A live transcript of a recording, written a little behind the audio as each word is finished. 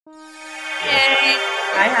Hey.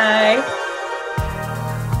 Hi.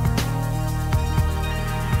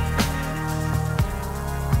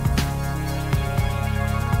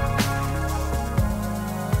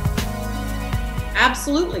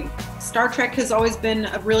 Absolutely. Star Trek has always been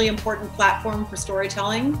a really important platform for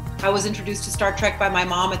storytelling. I was introduced to Star Trek by my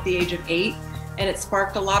mom at the age of 8, and it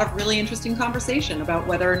sparked a lot of really interesting conversation about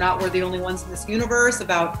whether or not we're the only ones in this universe,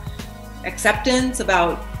 about acceptance,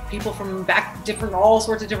 about people from all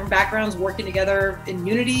sorts of different backgrounds working together in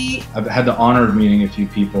unity. I've had the honor of meeting a few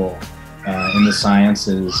people in the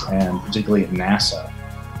sciences, and particularly at NASA,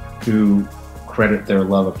 who credit their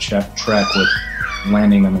love of Trek with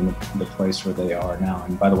landing them in the place where they are now.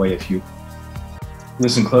 And by the way, if you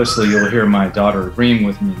listen closely, you'll hear my daughter agreeing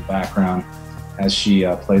with me in the background as she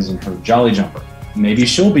plays in her Jolly Jumper. Maybe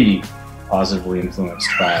she'll be positively influenced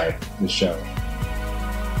by the show.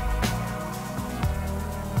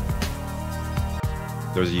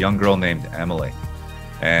 There was a young girl named Emily,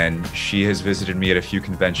 and she has visited me at a few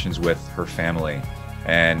conventions with her family.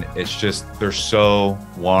 And it's just, they're so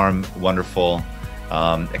warm, wonderful,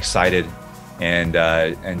 excited.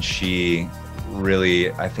 And she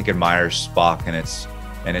really, I think, admires Spock,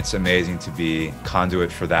 and it's amazing to be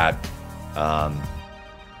conduit for that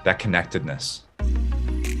connectedness.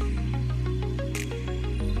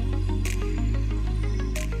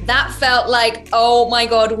 That felt like, oh my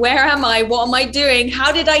God, where am I? What am I doing?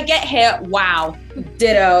 How did I get here? Wow.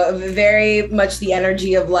 Ditto. Very much the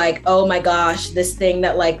energy of like, oh my gosh, this thing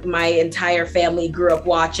that like my entire family grew up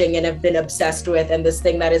watching and have been obsessed with, and this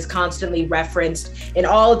thing that is constantly referenced in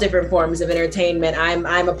all different forms of entertainment.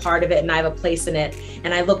 I'm a part of it, and I have a place in it,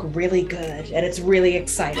 and I look really good, and it's really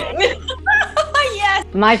exciting. Yes.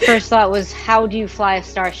 My first thought was, how do you fly a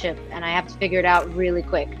starship? And I have to figure it out really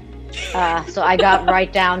quick. So I got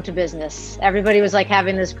right down to business. Everybody was like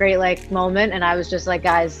having this great like moment, and I was just like,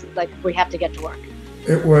 guys, like we have to get to work.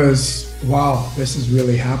 It was, wow, this is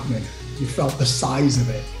really happening. You felt the size of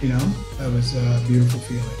it, you know? That was a beautiful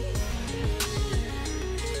feeling.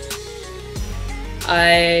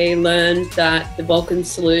 I learned that the Vulcan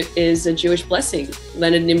salute is a Jewish blessing.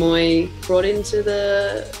 Leonard Nimoy brought into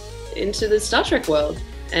the Star Trek world.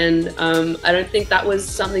 And I don't think that was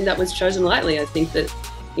something that was chosen lightly. I think that,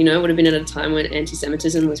 you know, it would have been at a time when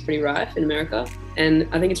anti-Semitism was pretty rife in America. And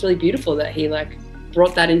I think it's really beautiful that he like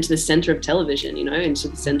brought that into the center of television, you know, into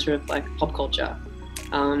the center of like pop culture.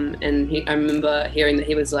 And I remember hearing that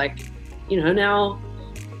he was like, you know, now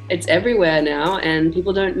it's everywhere now, and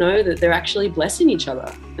people don't know that they're actually blessing each other.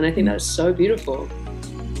 And I think that's so beautiful.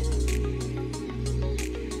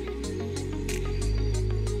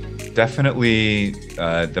 Definitely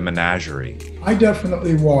the menagerie. I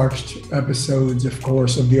definitely watched episodes, of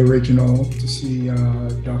course, of the original to see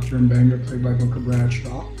Dr. Mbenga played by Booker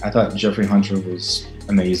Bradshaw. I thought Jeffrey Hunter was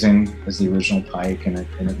amazing as the original Pike, and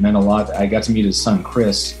it meant a lot. I got to meet his son,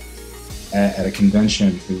 Chris, at a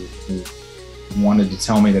convention, who wanted to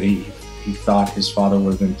tell me that he thought his father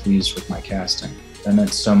would have been pleased with my casting. That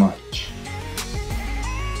meant so much.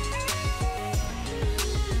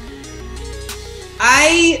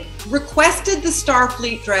 I requested the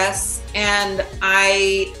Starfleet dress, and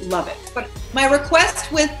I love it. But my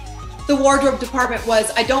request with the wardrobe department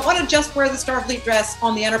was, I don't want to just wear the Starfleet dress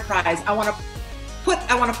on the Enterprise. I want to flip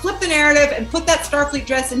the narrative and put that Starfleet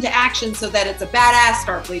dress into action so that it's a badass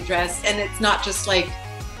Starfleet dress, and it's not just like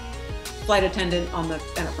flight attendant on the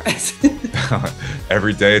Enterprise.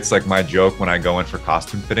 Every day it's like my joke when I go in for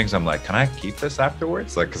costume fittings. I'm like, can I keep this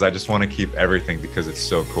afterwards? Like, because I just want to keep everything because it's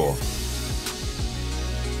so cool.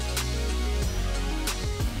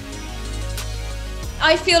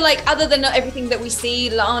 I feel like, other than everything that we see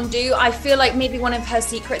La'an do, I feel like maybe one of her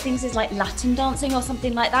secret things is like Latin dancing or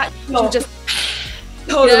something like that. Oh. Just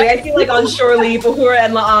Totally. I feel like on Shore Leave, Uhura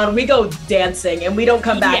and La'an, we go dancing and we don't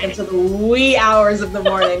come back until the wee hours of the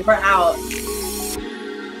morning. We're out.